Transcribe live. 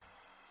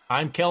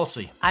I'm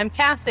Kelsey. I'm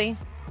Cassie.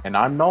 And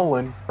I'm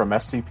Nolan from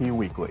SCP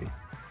Weekly.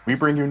 We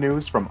bring you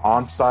news from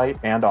on-site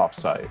and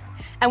off-site.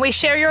 And we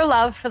share your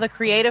love for the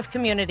creative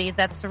community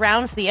that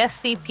surrounds the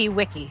SCP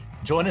Wiki.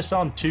 Join us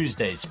on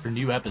Tuesdays for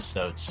new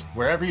episodes,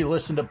 wherever you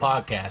listen to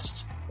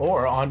podcasts,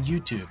 or on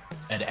YouTube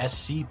at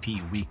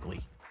SCP Weekly.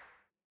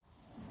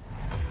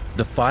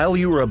 The file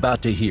you are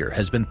about to hear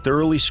has been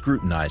thoroughly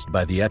scrutinized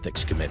by the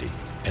Ethics Committee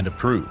and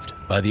approved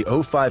by the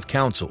O5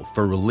 Council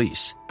for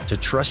release to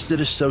trusted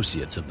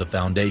associates of the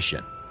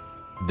Foundation.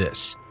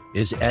 This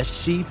is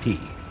SCP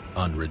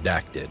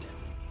Unredacted.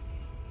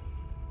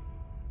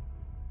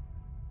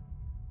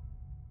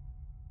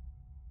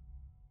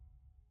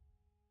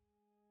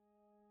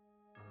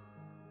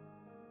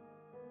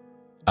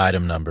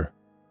 Item number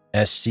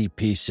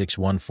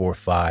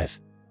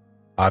SCP-6145.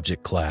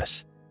 Object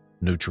class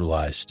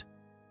neutralized.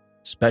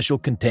 Special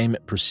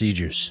containment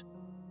procedures.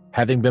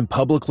 Having been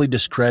publicly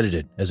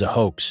discredited as a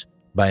hoax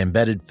by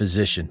embedded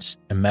physicians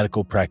and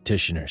medical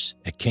practitioners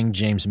at King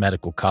James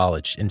Medical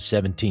College in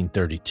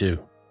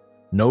 1732,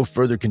 no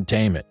further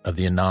containment of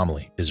the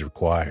anomaly is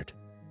required.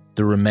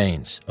 The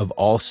remains of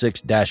all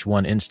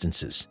 6-1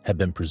 instances have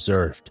been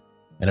preserved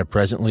and are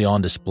presently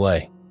on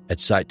display at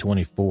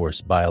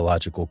Site-24's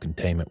Biological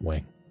Containment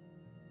Wing.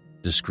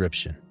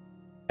 Description: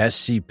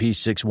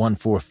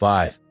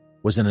 SCP-6145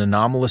 was an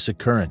anomalous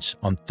occurrence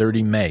on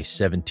 30 May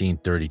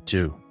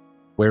 1732,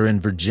 wherein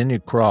Virginia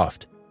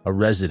Croft, a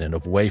resident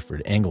of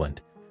Wayford,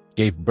 England,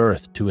 gave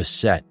birth to a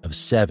set of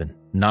 7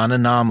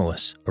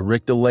 non-anomalous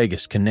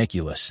Oryctolagus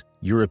caniculus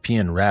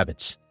European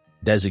rabbits,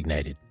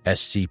 designated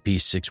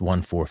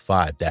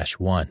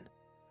SCP-6145-1.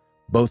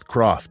 Both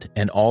Croft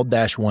and all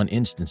 -1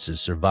 instances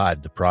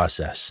survived the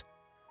process.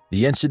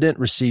 The incident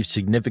received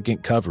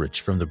significant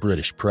coverage from the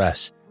British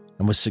press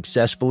and was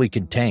successfully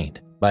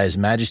contained by His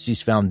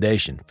Majesty's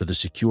Foundation for the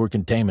Secure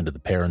Containment of the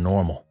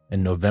Paranormal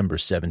in November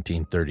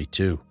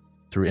 1732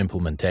 through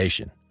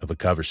implementation of a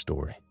cover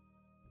story.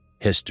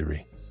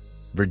 History: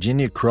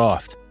 Virginia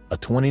Croft, a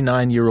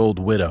 29-year-old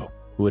widow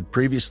who had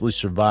previously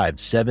survived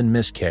 7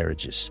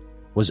 miscarriages,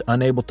 was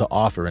unable to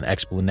offer an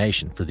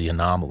explanation for the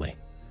anomaly.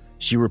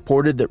 She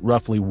reported that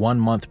roughly 1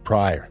 month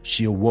prior,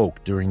 she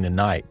awoke during the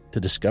night to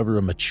discover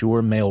a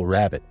mature male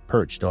rabbit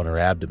perched on her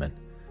abdomen,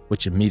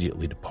 which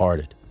immediately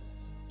departed.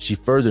 She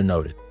further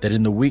noted that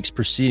in the weeks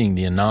preceding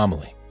the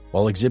anomaly,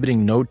 while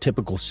exhibiting no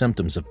typical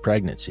symptoms of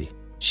pregnancy,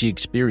 she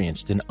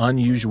experienced an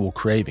unusual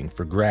craving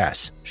for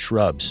grass,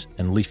 shrubs,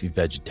 and leafy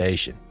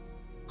vegetation.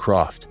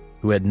 Croft,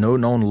 who had no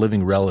known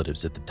living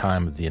relatives at the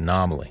time of the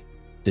anomaly,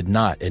 did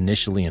not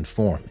initially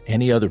inform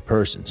any other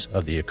persons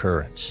of the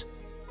occurrence.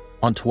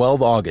 On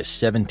 12 August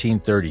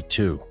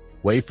 1732,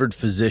 Wayford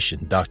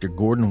physician Dr.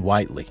 Gordon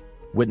Whiteley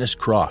witnessed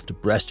Croft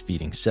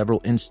breastfeeding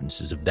several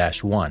instances of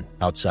 -1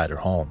 outside her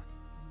home,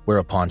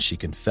 whereupon she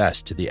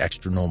confessed to the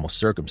extra-normal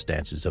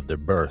circumstances of their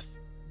birth.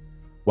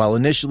 While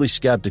initially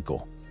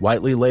skeptical,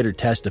 Whiteley later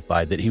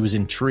testified that he was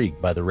intrigued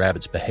by the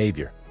rabbit's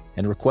behavior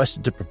and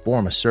requested to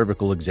perform a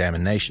cervical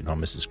examination on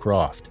Mrs.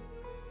 Croft.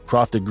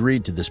 Croft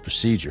agreed to this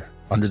procedure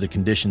under the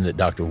condition that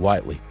Dr.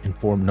 Whiteley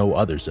informed no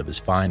others of his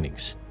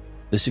findings.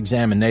 This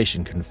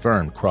examination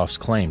confirmed Croft's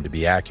claim to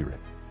be accurate.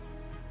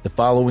 The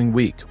following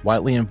week,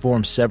 Whiteley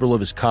informed several of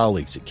his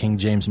colleagues at King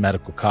James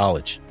Medical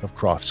College of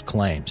Croft's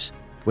claims,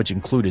 which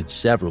included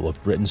several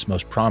of Britain's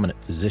most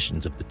prominent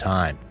physicians of the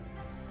time.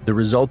 The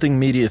resulting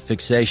media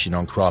fixation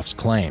on Croft's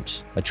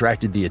claims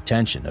attracted the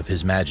attention of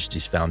His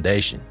Majesty's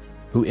Foundation,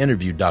 who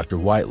interviewed Dr.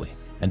 Whiteley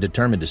and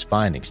determined his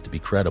findings to be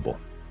credible.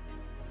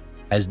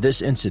 As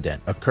this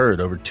incident occurred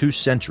over 2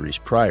 centuries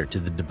prior to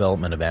the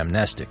development of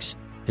amnestics,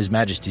 His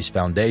Majesty's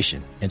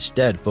Foundation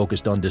instead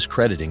focused on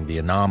discrediting the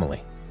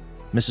anomaly.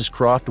 Mrs.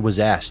 Croft was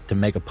asked to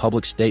make a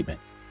public statement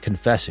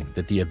confessing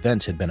that the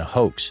events had been a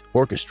hoax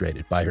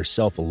orchestrated by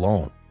herself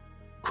alone.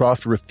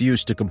 Croft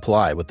refused to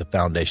comply with the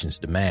Foundation's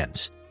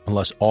demands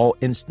unless all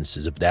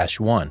instances of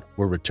 -1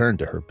 were returned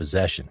to her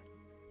possession.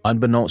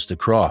 Unbeknownst to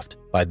Croft,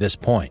 by this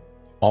point,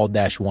 all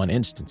 -1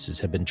 instances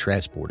had been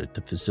transported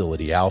to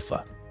Facility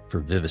Alpha for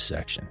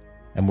vivisection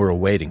and were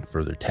awaiting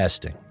further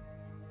testing.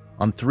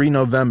 On 3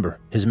 November,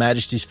 His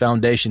Majesty's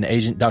Foundation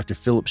agent Dr.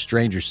 Philip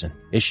Strangerson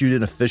issued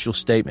an official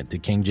statement to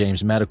King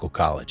James Medical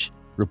College,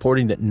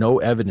 reporting that no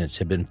evidence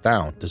had been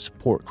found to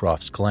support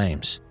Croft's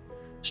claims.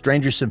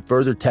 Strangerson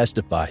further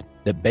testified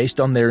that based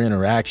on their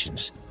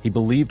interactions, he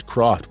believed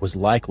Croft was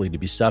likely to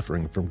be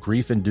suffering from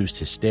grief-induced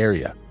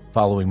hysteria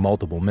following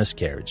multiple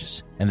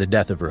miscarriages and the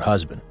death of her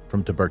husband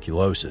from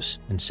tuberculosis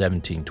in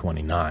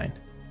 1729.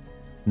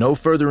 No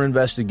further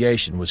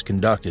investigation was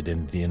conducted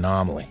into the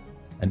anomaly,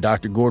 and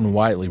Dr. Gordon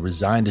Whiteley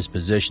resigned his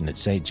position at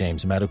St.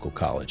 James Medical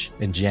College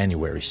in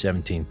January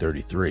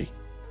 1733.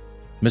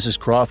 Mrs.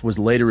 Croft was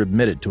later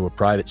admitted to a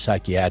private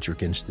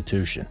psychiatric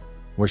institution,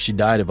 where she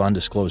died of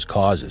undisclosed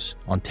causes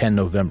on 10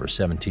 November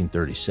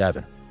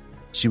 1737.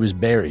 She was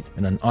buried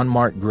in an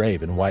unmarked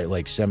grave in White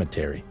Lake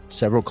Cemetery,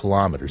 several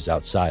kilometers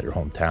outside her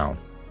hometown.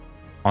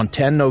 On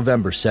 10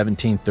 November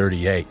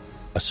 1738,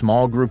 a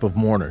small group of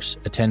mourners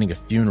attending a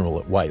funeral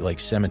at White Lake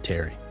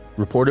Cemetery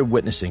reported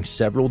witnessing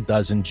several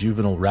dozen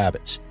juvenile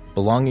rabbits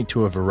belonging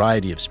to a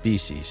variety of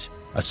species,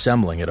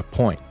 assembling at a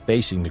point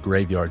facing the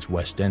graveyard's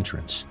west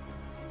entrance.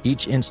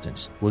 Each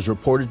instance was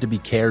reported to be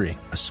carrying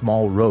a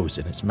small rose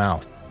in its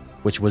mouth,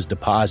 which was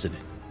deposited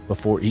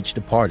before each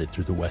departed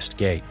through the west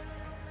gate.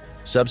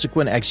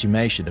 Subsequent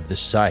exhumation of this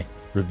site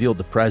revealed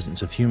the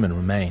presence of human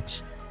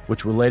remains,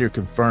 which were later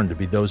confirmed to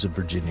be those of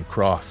Virginia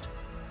Croft.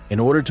 In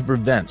order to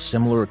prevent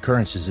similar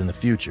occurrences in the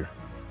future,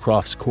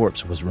 Croft's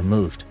corpse was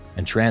removed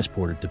and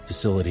transported to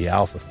Facility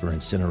Alpha for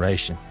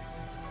incineration.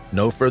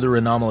 No further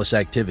anomalous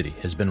activity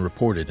has been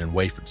reported in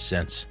Wayford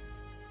since.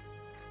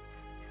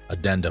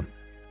 Addendum.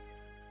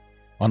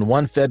 On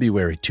 1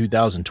 February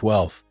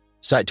 2012,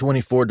 Site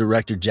 24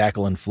 Director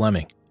Jacqueline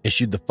Fleming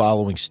issued the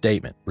following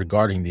statement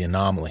regarding the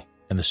anomaly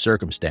and the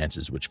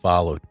circumstances which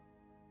followed.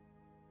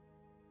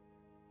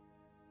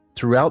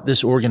 Throughout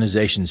this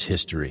organization's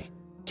history,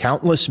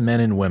 countless men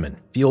and women,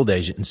 field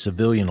agent and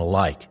civilian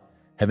alike,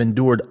 have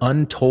endured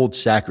untold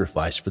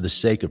sacrifice for the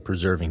sake of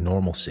preserving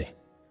normalcy.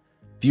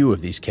 Few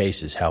of these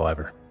cases,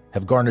 however,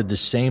 have garnered the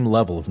same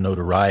level of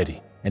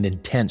notoriety and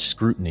intense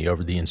scrutiny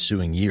over the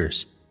ensuing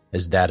years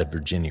as that of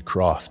Virginia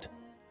Croft.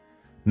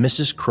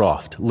 Mrs.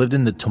 Croft lived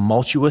in the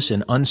tumultuous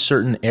and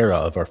uncertain era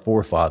of our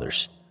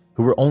forefathers,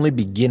 who were only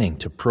beginning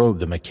to probe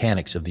the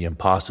mechanics of the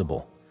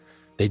impossible.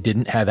 They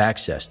didn't have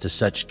access to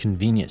such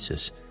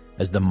conveniences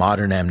as the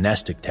modern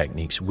amnestic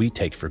techniques we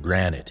take for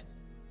granted.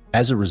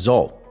 As a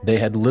result, they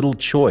had little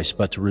choice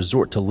but to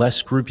resort to less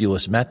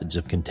scrupulous methods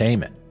of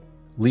containment,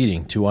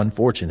 leading to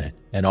unfortunate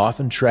and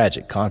often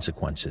tragic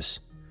consequences.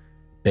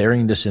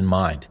 Bearing this in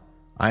mind,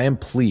 I am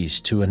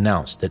pleased to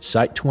announce that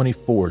Site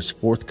 24's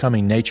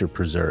forthcoming nature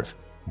preserve,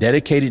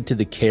 dedicated to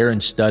the care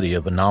and study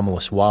of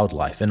anomalous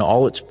wildlife in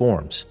all its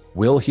forms,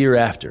 will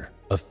hereafter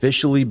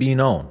officially be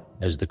known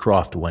as the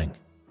Croft Wing.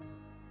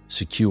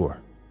 Secure,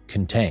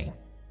 contain,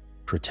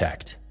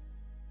 protect.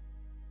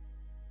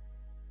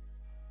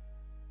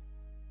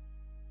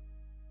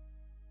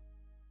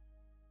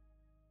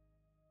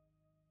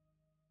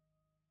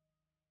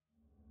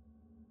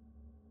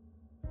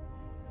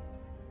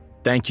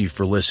 Thank you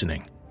for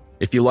listening.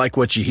 If you like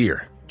what you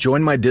hear,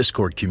 join my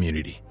Discord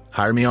community,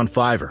 hire me on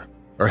Fiverr,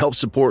 or help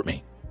support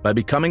me by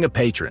becoming a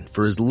patron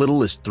for as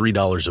little as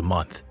 $3 a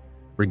month.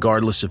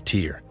 Regardless of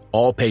tier,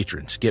 all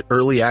patrons get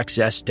early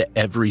access to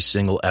every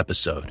single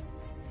episode.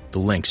 The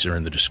links are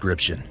in the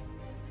description.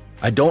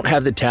 I don't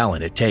have the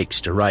talent it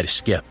takes to write a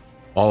skip.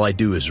 All I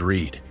do is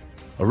read.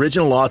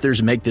 Original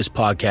authors make this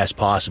podcast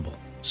possible,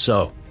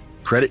 so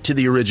credit to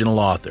the original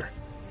author.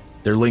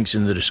 Their link's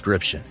in the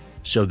description.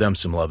 Show them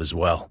some love as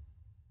well.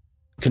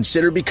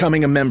 Consider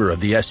becoming a member of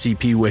the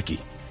SCP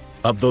Wiki.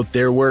 Upvote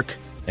their work,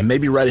 and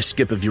maybe write a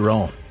skip of your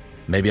own.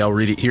 Maybe I'll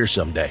read it here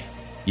someday.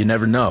 You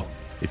never know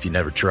if you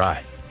never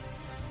try.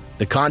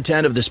 The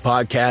content of this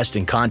podcast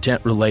and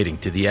content relating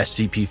to the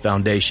SCP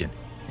Foundation,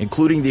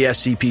 including the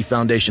SCP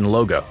Foundation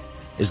logo,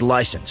 is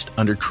licensed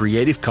under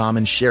Creative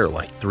Commons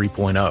Sharealike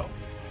 3.0,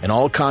 and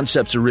all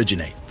concepts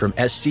originate from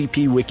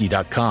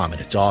scpwiki.com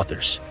and its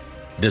authors.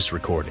 This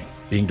recording,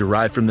 being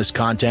derived from this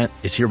content,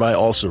 is hereby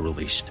also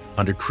released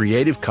under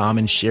Creative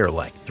Commons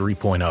Sharealike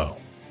 3.0.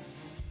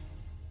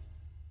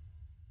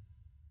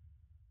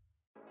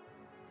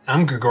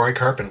 I'm Grigori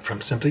Karpin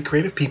from Simply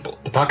Creative People,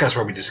 the podcast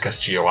where we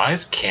discuss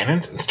GOIs,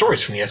 canons, and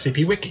stories from the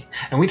SCP Wiki,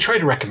 and we try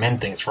to recommend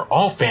things for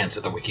all fans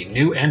of the Wiki,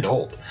 new and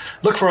old.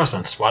 Look for us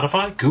on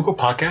Spotify, Google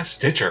Podcasts,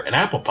 Stitcher, and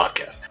Apple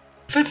Podcasts.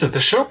 Visit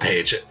the show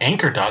page at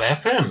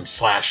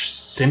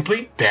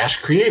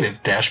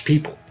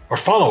anchor.fm/simply-creative-people, or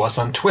follow us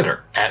on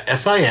Twitter at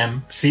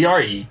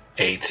SIMCREAT.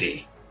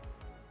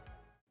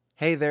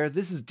 Hey there,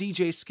 this is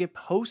DJ Skip,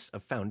 host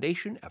of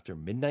Foundation After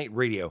Midnight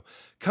Radio,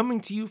 coming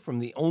to you from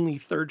the only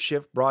third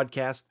shift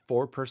broadcast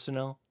for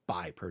personnel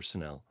by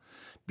personnel.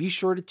 Be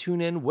sure to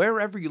tune in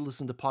wherever you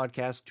listen to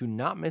podcasts to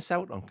not miss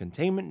out on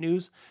containment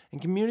news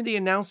and community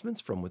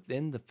announcements from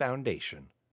within the Foundation.